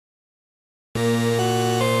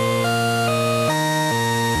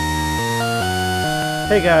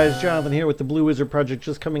Hey guys, Jonathan here with the Blue Wizard Project,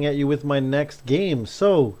 just coming at you with my next game.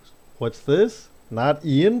 So, what's this? Not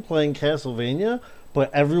Ian playing Castlevania,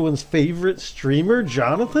 but everyone's favorite streamer,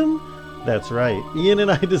 Jonathan? That's right. Ian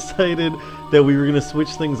and I decided that we were going to switch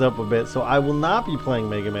things up a bit, so I will not be playing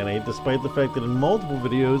Mega Man 8, despite the fact that in multiple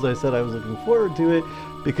videos I said I was looking forward to it,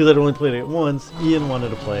 because I'd only played it once. Ian wanted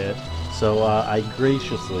to play it, so I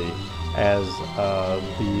graciously, as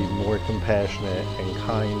the more compassionate and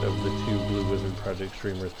kind of the two Blue Wizard Project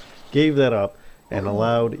streamers, gave that up and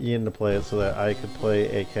allowed Ian to play it so that I could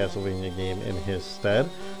play a Castlevania game in his stead.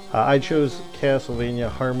 I chose Castlevania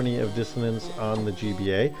Harmony of Dissonance on the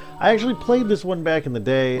GBA. I actually played this one back in the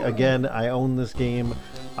day. Again, I own this game,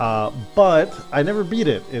 but I never beat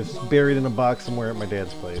it. It's buried in a box somewhere at my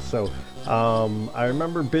dad's place. So I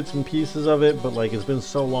remember bits and pieces of it, but like it's been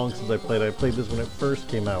so long since I played it. I played this when it first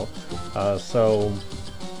came out, so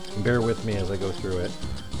bear with me as I go through it.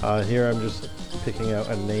 Here I'm just picking out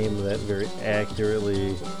a name that very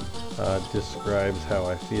accurately describes how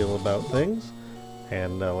I feel about things.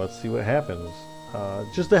 And let's see what happens.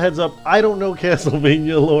 Just a heads up, I don't know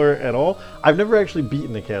Castlevania lore at all. I've never actually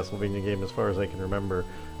beaten a Castlevania game as far as I can remember.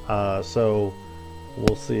 So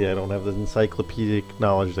we'll see. I don't have the encyclopedic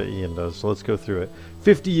knowledge that Ian does. So let's go through it.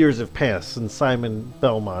 50 years have passed since Simon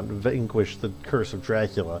Belmont vanquished the curse of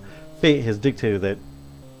Dracula. Fate has dictated that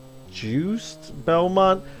Juiced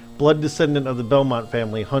Belmont, blood descendant of the Belmont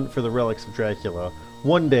family, hunt for the relics of Dracula.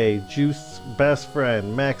 One day, Juiced's best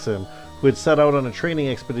friend, Maxim, who had set out on a training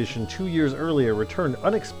expedition 2 years earlier, returned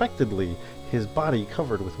unexpectedly, his body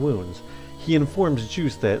covered with wounds. He informs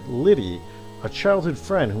Juice that Liddy, a childhood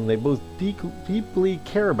friend whom they both deeply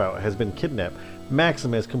care about, has been kidnapped.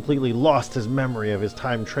 Maxim has completely lost his memory of his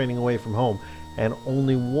time training away from home, and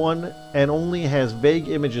only has vague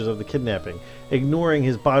images of the kidnapping. Ignoring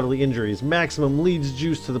his bodily injuries, Maximum leads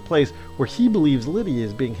Juice to the place where he believes Liddy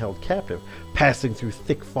is being held captive. Passing through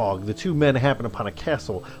thick fog, the two men happen upon a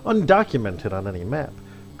castle, undocumented on any map.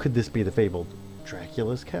 Could this be the fabled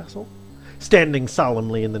Dracula's castle? Standing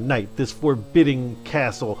solemnly in the night, this forbidding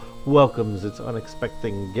castle welcomes its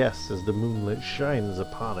unexpected guests as the moonlight shines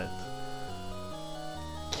upon it.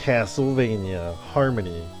 Castlevania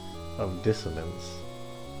Harmony of Dissonance.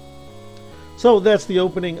 So that's the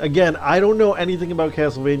opening. Again, I don't know anything about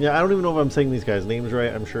Castlevania. I don't even know if I'm saying these guys' names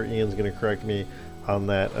right. I'm sure Ian's going to correct me on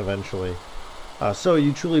that eventually. So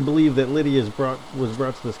you truly believe that Lydia was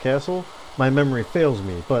brought to this castle? My memory fails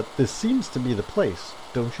me, but this seems to be the place.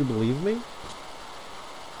 Don't you believe me?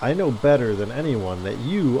 I know better than anyone that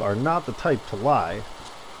you are not the type to lie.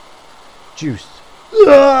 Juiced.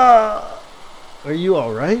 Are you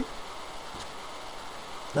alright?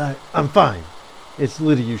 I'm fine. It's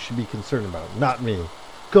Lydia you should be concerned about, not me.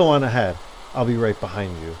 Go on ahead. I'll be right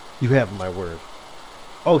behind you. You have my word.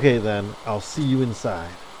 Okay then, I'll see you inside.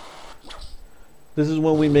 This is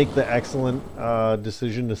when we make the excellent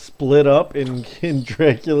decision to split up in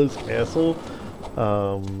Dracula's castle.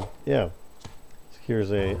 Yeah.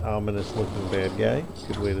 Here's a ominous looking bad guy.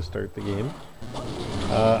 Good way to start the game.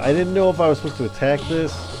 I didn't know if I was supposed to attack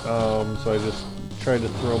this, so I just tried to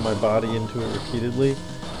throw my body into it repeatedly,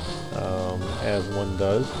 as one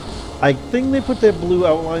does. I think they put that blue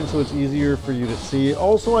outline so it's easier for you to see.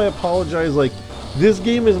 Also, I apologize, like, this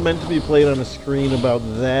game is meant to be played on a screen about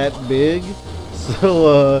that big,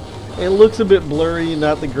 so it looks a bit blurry,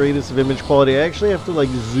 not the greatest of image quality. I actually have to like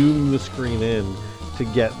zoom the screen in to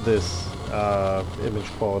get this image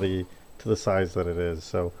quality to the size that it is,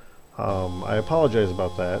 so I apologize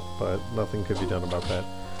about that, but nothing could be done about that.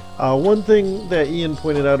 One thing that Ian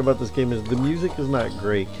pointed out about this game is the music is not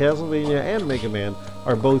great. Castlevania and Mega Man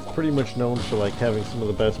are both pretty much known for like having some of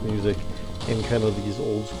the best music in kind of these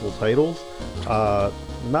old school titles.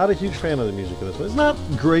 Not a huge fan of the music in this one. It's not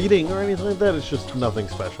grating or anything like that, it's just nothing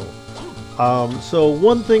special. So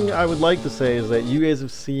one thing I would like to say is that you guys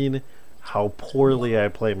have seen how poorly I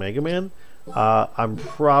play Mega Man. I'm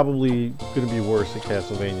probably going to be worse at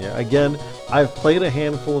Castlevania. Again, I've played a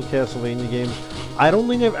handful of Castlevania games. I don't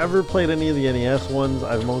think I've ever played any of the NES ones.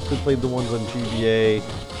 I've mostly played the ones on GBA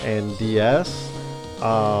and DS.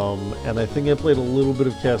 And I think I played a little bit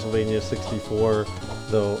of Castlevania 64,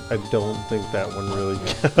 though I don't think that one really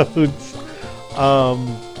counts.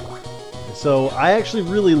 So I actually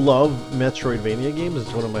really love Metroidvania games.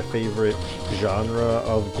 It's one of my favorite genre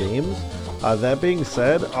of games. That being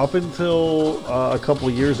said, up until a couple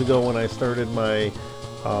of years ago when I started my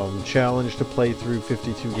challenge to play through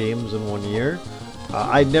 52 games in 1 year,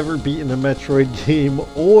 I'd never beaten a Metroid game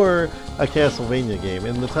or a Castlevania game.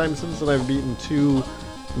 In the time since then, I've beaten 2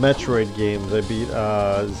 Metroid games. I beat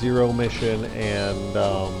Zero Mission and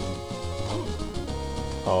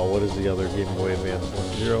Oh, what is the other Game Boy Advance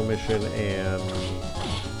one? Zero Mission and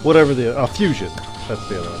whatever the Fusion. That's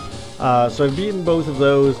the other one. So I've beaten both of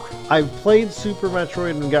those. I've played Super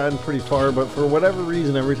Metroid and gotten pretty far, but for whatever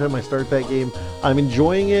reason, every time I start that game, I'm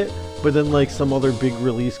enjoying it, but then like some other big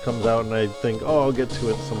release comes out and I think, oh, I'll get to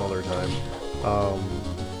it some other time.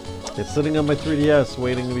 It's sitting on my 3DS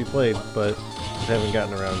waiting to be played, but just haven't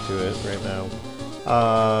gotten around to it right now.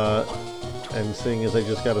 And seeing as I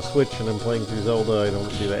just got a Switch and I'm playing through Zelda, I don't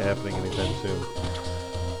see that happening anytime soon.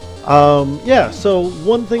 Yeah, so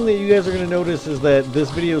one thing that you guys are going to notice is that this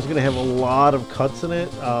video is going to have a lot of cuts in it.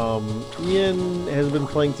 Ian has been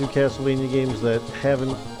playing through Castlevania games that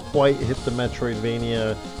haven't quite hit the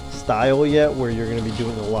Metroidvania style yet, where you're going to be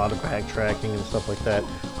doing a lot of backtracking and stuff like that.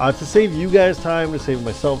 To save you guys time, to save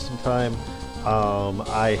myself some time,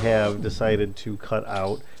 I have decided to cut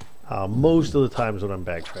out most of the times when I'm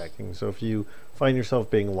backtracking. So if you find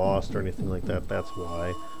yourself being lost or anything like that, that's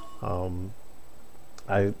why.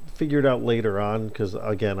 I figured out later on, because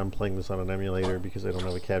again I'm playing this on an emulator because I don't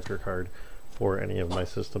have a capture card for any of my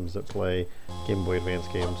systems that play Game Boy Advance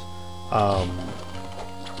games,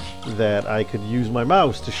 that I could use my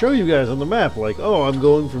mouse to show you guys on the map, like, oh, I'm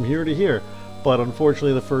going from here to here. But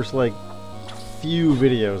unfortunately the first like few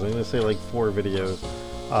videos, I'm going to say like 4 videos,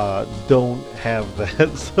 don't have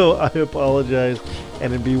that. So I apologize,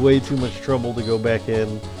 and it'd be way too much trouble to go back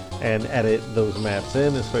in and edit those maps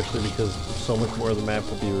in, especially because so much more of the map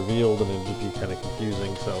will be revealed and it'd just be kind of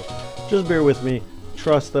confusing. So just bear with me.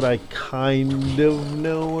 Trust that I kind of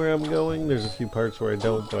know where I'm going. There's a few parts where I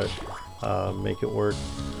don't, but make it work.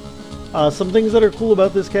 Some things that are cool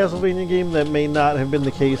about this Castlevania game that may not have been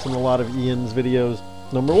the case in a lot of Ian's videos.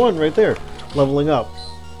 Number 1, right there, leveling up.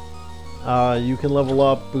 You can level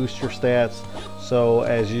up, boost your stats, so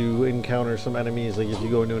as you encounter some enemies, like if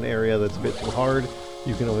you go into an area that's a bit too hard,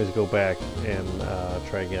 you can always go back and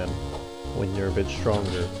try again when you're a bit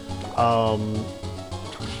stronger.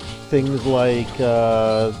 Things like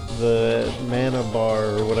the mana bar,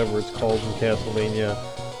 or whatever it's called in Castlevania,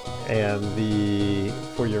 and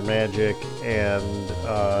for your magic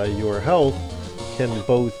and your health can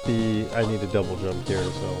both be... I need to double jump here,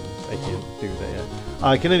 so I can't do that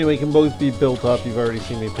yet. Can both be built up. You've already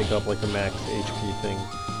seen me pick up like a max HP thing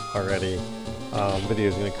already.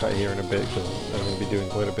 Video's going to cut here in a bit because I'm going to be doing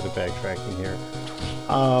quite a bit of backtracking here.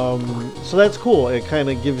 So that's cool. It kind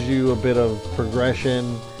of gives you a bit of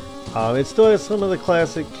progression. It still has some of the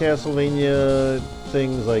classic Castlevania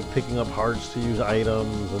things, like picking up hearts to use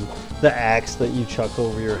items and the axe that you chuck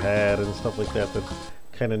over your head and stuff like that, that's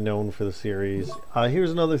kind of known for the series.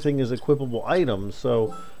 Here's another thing, is equipable items.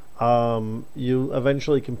 So you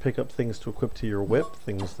eventually can pick up things to equip to your whip,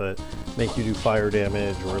 things that make you do fire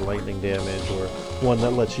damage or lightning damage, or one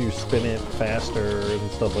that lets you spin it faster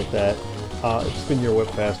and stuff like that. Spin your whip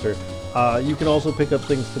faster. You can also pick up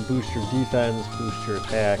things to boost your defense, boost your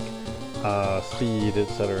attack, speed,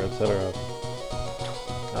 etc., etc.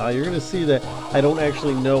 You're going to see that I don't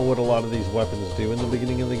actually know what a lot of these weapons do in the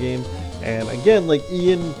beginning of the game. And again, like,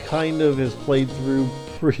 Ian kind of has played through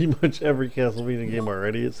pretty much every Castlevania game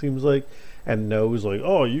already, it seems like, and knows, like,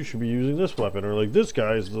 oh, you should be using this weapon, or like, this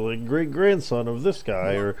guy's the like great-grandson of this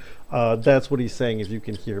guy, or that's what he's saying if you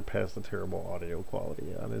can hear past the terrible audio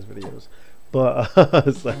quality on his videos. But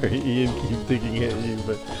sorry, Ian, keep thinking at you,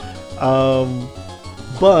 but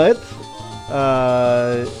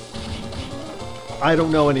I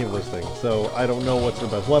don't know any of those things, so I don't know what's the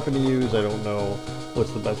best weapon to use. I don't know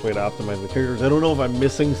what's the best way to optimize the characters. I don't know if I'm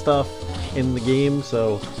missing stuff in the game,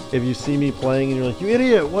 so if you see me playing and you're like, you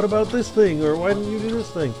idiot, what about this thing, or why didn't you do this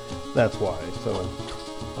thing? That's why. So,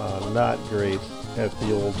 not great at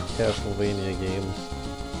the old Castlevania games.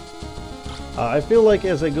 I feel like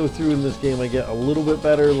as I go through in this game, I get a little bit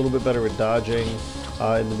better at dodging.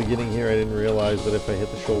 In the beginning here, I didn't realize that if I hit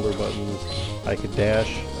the shoulder buttons, I could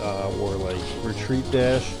dash, or like retreat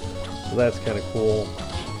dash. So that's kind of cool.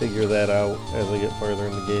 Figure that out as I get farther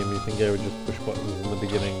in the game. You think I would just push buttons in the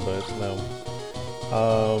beginning, but no.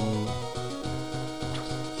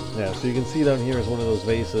 Yeah, so you can see down here is one of those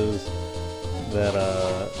vases that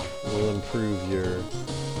will improve your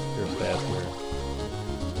stats here.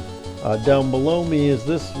 Down below me is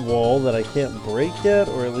this wall that I can't break yet,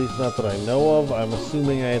 or at least not that I know of. I'm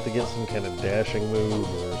assuming I have to get some kind of dashing move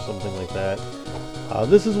or something like that.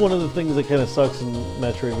 This is one of the things that kind of sucks in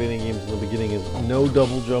Metroidvania games in the beginning, is no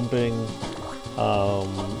double jumping,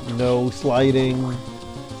 no sliding,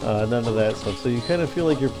 none of that stuff. So you kind of feel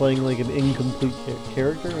like you're playing like an incomplete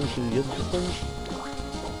character until you get to things.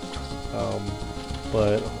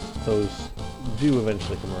 But those do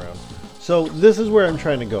eventually come around. So this is where I'm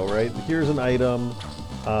trying to go, right? Here's an item.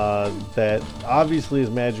 that obviously is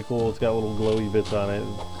magical. It's got little glowy bits on it.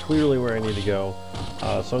 Clearly where I need to go.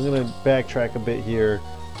 So I'm going to backtrack a bit here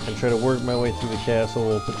and try to work my way through the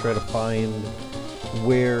castle to try to find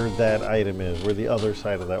where that item is, where the other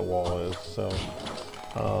side of that wall is. So,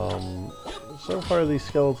 so far these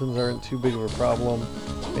skeletons aren't too big of a problem.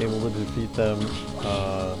 I'm able to defeat them.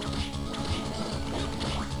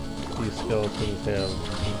 These skeletons have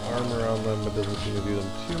some armor on them, but doesn't seem to do them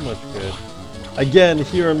too much good. Again,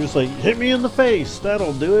 here I'm just like, hit me in the face!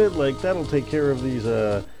 That'll do it! Like, that'll take care of these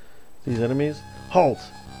enemies. Halt!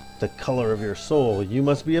 The color of your soul. You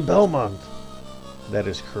must be a Belmont. That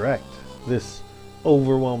is correct. This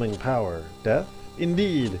overwhelming power. Death?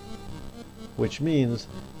 Indeed. Which means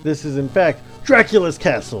this is in fact Dracula's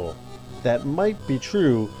castle. That might be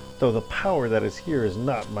true, though the power that is here is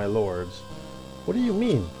not my lord's. What do you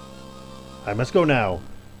mean? I must go now.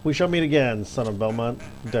 We shall meet again, son of Belmont.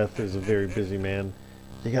 Death is a very busy man.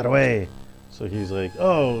 He got away. So he's like,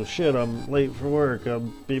 oh shit, I'm late for work. I'll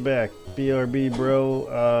be back. BRB,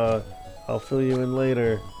 bro. I'll fill you in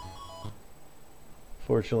later.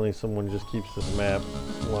 Fortunately, someone just keeps this map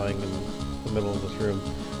lying in the middle of this room.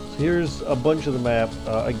 So here's a bunch of the map.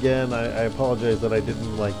 Again, I apologize that I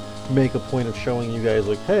didn't like make a point of showing you guys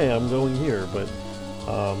like, hey, I'm going here, but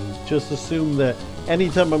just assume that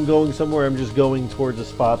anytime I'm going somewhere, I'm just going towards a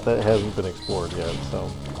spot that hasn't been explored yet.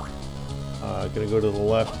 So gonna go to the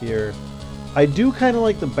left here. I do kind of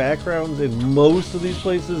like the backgrounds in most of these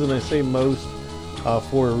places, and I say most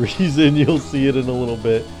for a reason. You'll see it in a little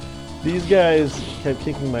bit. These guys kept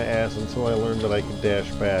kicking my ass until I learned that I could dash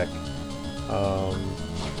back.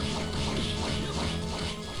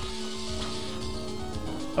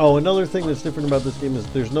 Oh, another thing that's different about this game is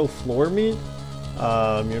there's no floor meat.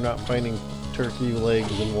 You're not finding turkey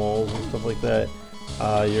legs and walls and stuff like that.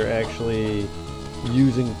 You're actually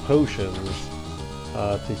using potions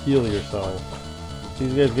to heal yourself.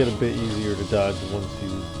 These guys get a bit easier to dodge once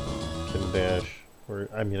you can dash. Or,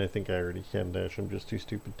 I mean, I think I already can dash. I'm just too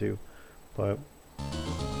stupid to. But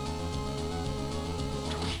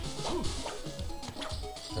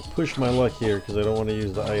I push my luck here because I don't want to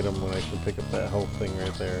use the item when I can pick up that health thing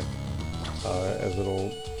right there, as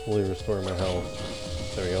it'll fully restore my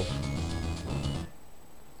health. There we go.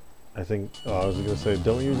 I think, oh, I was going to say,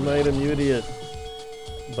 don't use an item, you idiot.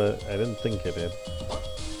 But I didn't think I did.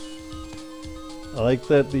 I like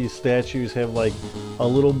that these statues have like a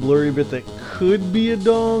little blurry bit that could be a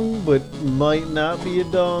dong, but might not be a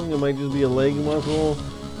dong. It might just be a leg muscle.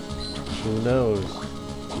 Who knows?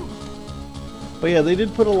 But yeah, they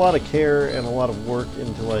did put a lot of care and a lot of work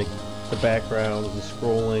into like the backgrounds, the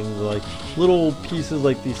scrolling, the, like little pieces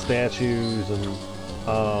like these statues, and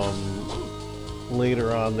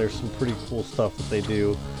later on there's some pretty cool stuff that they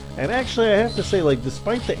do. And actually I have to say, like,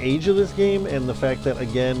 despite the age of this game and the fact that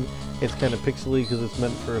again it's kind of pixely because it's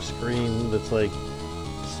meant for a screen that's like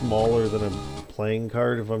smaller than a playing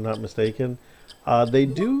card if I'm not mistaken, they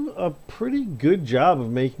do a pretty good job of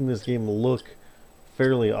making this game look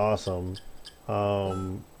fairly awesome. I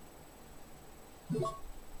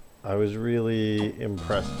was really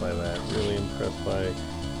impressed by that, really impressed by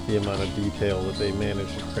the amount of detail that they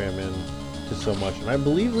managed to cram in to so much. And I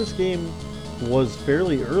believe this game was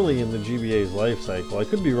fairly early in the GBA's life cycle. I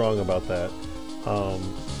could be wrong about that.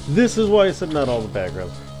 This is why I said not all the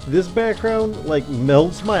backgrounds. This background like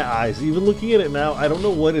melts my eyes. Even looking at it now, I don't know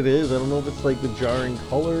what it is. I don't know if it's like the jarring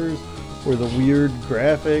colors or the weird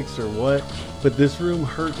graphics or what, but this room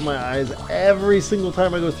hurts my eyes every single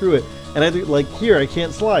time I go through it. And I think, like, here I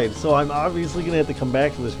can't slide, so I'm obviously gonna have to come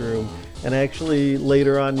back to this room. And actually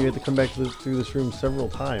later on you have to come back to through this room several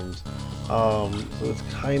times. So it's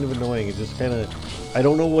kind of annoying. It just kind of, I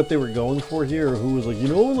don't know what they were going for here, or who was like, you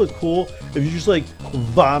know what would look cool if you just like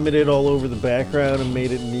vomited all over the background and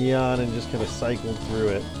made it neon and just kind of cycled through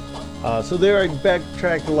it. So there I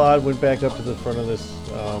backtracked a lot, went back up to the front of this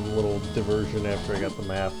little diversion after I got the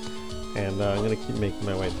map, and I'm going to keep making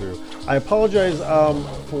my way through. I apologize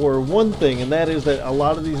for one thing, and that is that a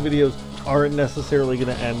lot of these videos aren't necessarily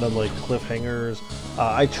going to end on like cliffhangers.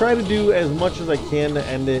 I try to do as much as I can to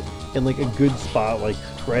end it in like a good spot, like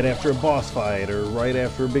right after a boss fight or right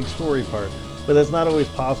after a big story part. But that's not always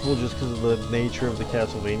possible just because of the nature of the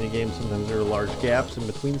Castlevania game. Sometimes there are large gaps in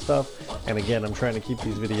between stuff. And again, I'm trying to keep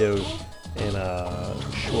these videos in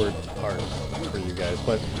short parts for you guys.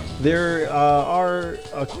 But there are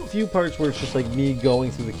a few parts where it's just like me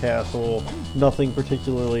going through the castle. Nothing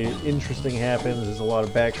particularly interesting happens. There's a lot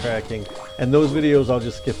of backtracking, and those videos I'll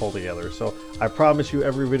just skip altogether. So I promise you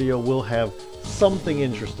every video will have something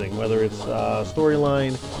interesting, whether it's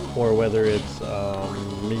storyline or whether it's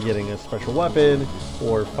me getting a special weapon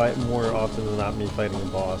or more often than not me fighting a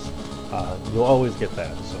boss. You'll always get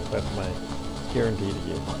that, so that's my guarantee to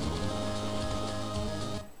you.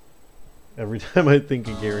 Every time I think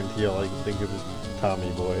of guarantee, all I can think of is Tommy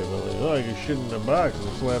Boy. But like, oh, you shit in a box and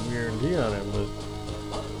slap guarantee on it. But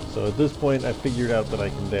so at this point, I figured out that I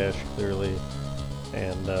can dash clearly,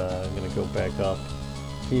 and I'm gonna go back up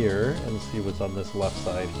here and see what's on this left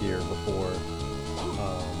side here before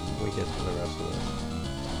we get to the rest of it.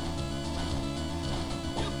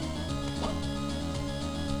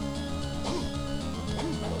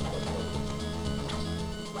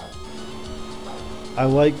 I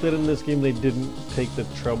like that in this game they didn't take the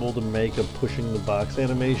trouble to make a pushing the box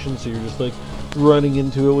animation, so you're just like running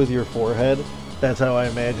into it with your forehead. That's how I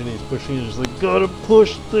imagine he's pushing. He's just like, gotta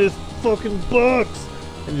push this fucking box!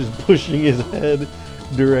 And just pushing his head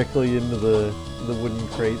directly into the wooden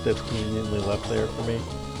crate that's conveniently left there for me.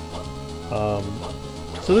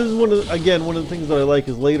 So this is one of the things that I like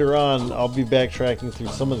is later on I'll be backtracking through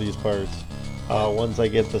some of these parts once I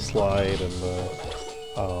get the slide and the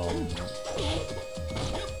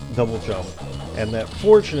double jump, and that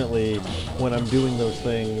fortunately when I'm doing those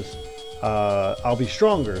things I'll be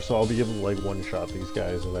stronger, so I'll be able to like one-shot these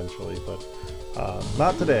guys eventually, but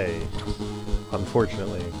not today,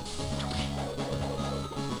 unfortunately.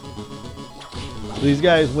 These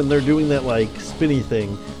guys, when they're doing that like spinny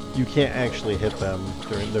thing, you can't actually hit them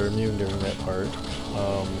they're immune during that part,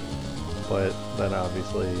 but then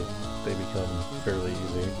obviously they become fairly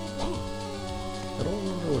easy. I don't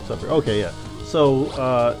remember what's up here. Okay, yeah. So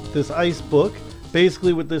this ice book,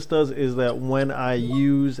 basically what this does is that when I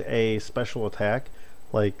use a special attack,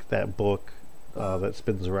 like that book that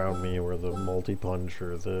spins around me, or the multi-punch,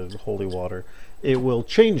 or the holy water, it will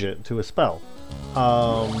change it to a spell.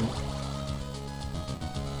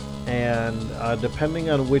 And depending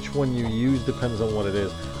on which one you use depends on what it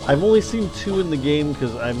is. I've only seen 2 in the game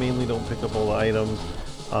because I mainly don't pick up all the items.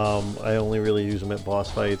 I only really use them at boss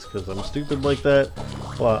fights because I'm stupid like that.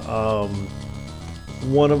 But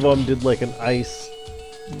one of them did like an ice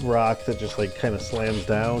rock that just like kind of slams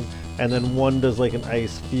down, and then one does like an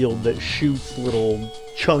ice field that shoots little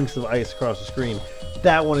chunks of ice across the screen.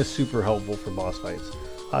 That one is super helpful for boss fights.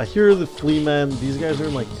 Here are the flea men. These guys are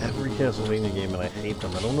in like every Castlevania game and I hate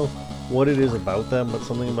them. I don't know what it is about them, but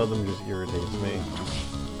something about them just irritates me.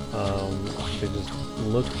 They just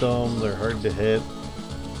look dumb, they're hard to hit.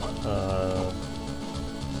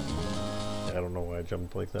 I don't know why I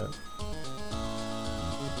jumped like that.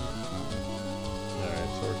 Alright,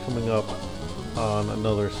 so we're coming up on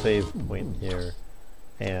another save point here.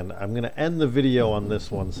 And I'm going to end the video on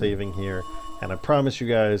this one, saving here. And I promise you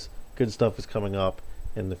guys, good stuff is coming up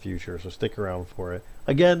in the future, so stick around for it.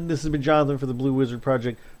 Again, this has been Jonathan for the Blue Wizard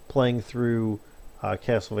Project, playing through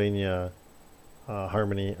Castlevania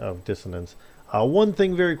Harmony of Dissonance. One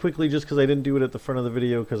thing very quickly, just because I didn't do it at the front of the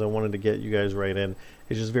video because I wanted to get you guys right in,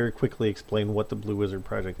 is just very quickly explain what the Blue Wizard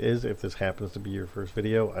Project is, if this happens to be your first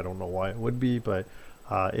video. I don't know why it would be, but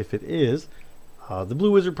if it is, the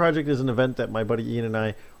Blue Wizard Project is an event that my buddy Ian and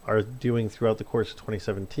I are doing throughout the course of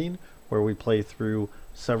 2017, where we play through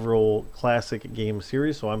several classic game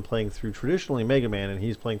series. So I'm playing through traditionally Mega Man, and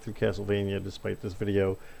he's playing through Castlevania, despite this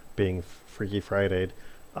video being Freaky Friday'd.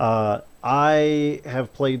 I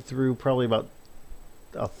have played through probably about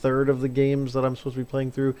a third of the games that I'm supposed to be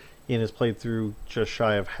playing through. Ian has played through just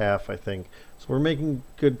shy of half, I think. So we're making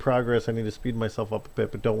good progress. I need to speed myself up a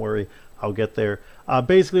bit, but don't worry, I'll get there.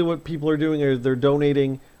 Basically what people are doing is they're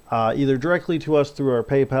donating either directly to us through our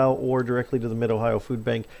PayPal or directly to the Mid-Ohio Food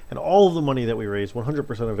Bank, and all of the money that we raise,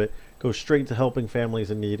 100% of it, goes straight to helping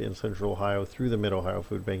families in need in Central Ohio through the Mid-Ohio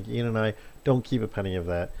Food Bank. Ian and I don't keep a penny of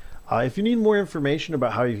that. If you need more information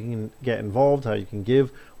about how you can get involved, how you can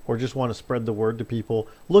give, or just want to spread the word to people,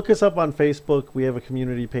 look us up on Facebook. We have a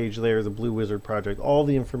community page there, the Blue Wizard Project. All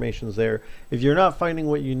the information's there. If you're not finding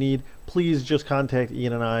what you need, please just contact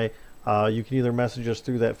Ian and I. You can either message us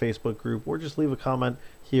through that Facebook group or just leave a comment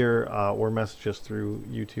here or message us through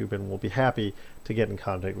YouTube, and we'll be happy to get in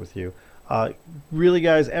contact with you. Really,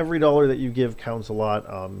 guys, every dollar that you give counts a lot.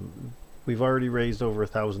 We've already raised over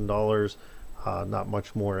 $1,000. Not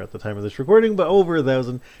much more at the time of this recording, but over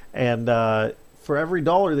 1,000. And for every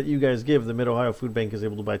dollar that you guys give, the Mid-Ohio Food Bank is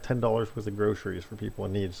able to buy $10 worth of groceries for people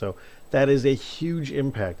in need. So that is a huge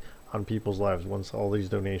impact. on people's lives once all these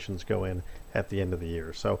donations go in at the end of the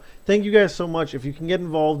year. So thank you guys so much. If you can get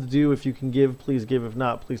involved, do. If you can give, please give. If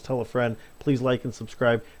not, please tell a friend. Please like and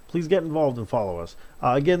subscribe. Please get involved and follow us.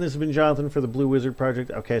 Again, this has been Jonathan for the Blue Wizard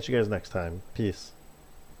Project. I'll catch you guys next time. Peace.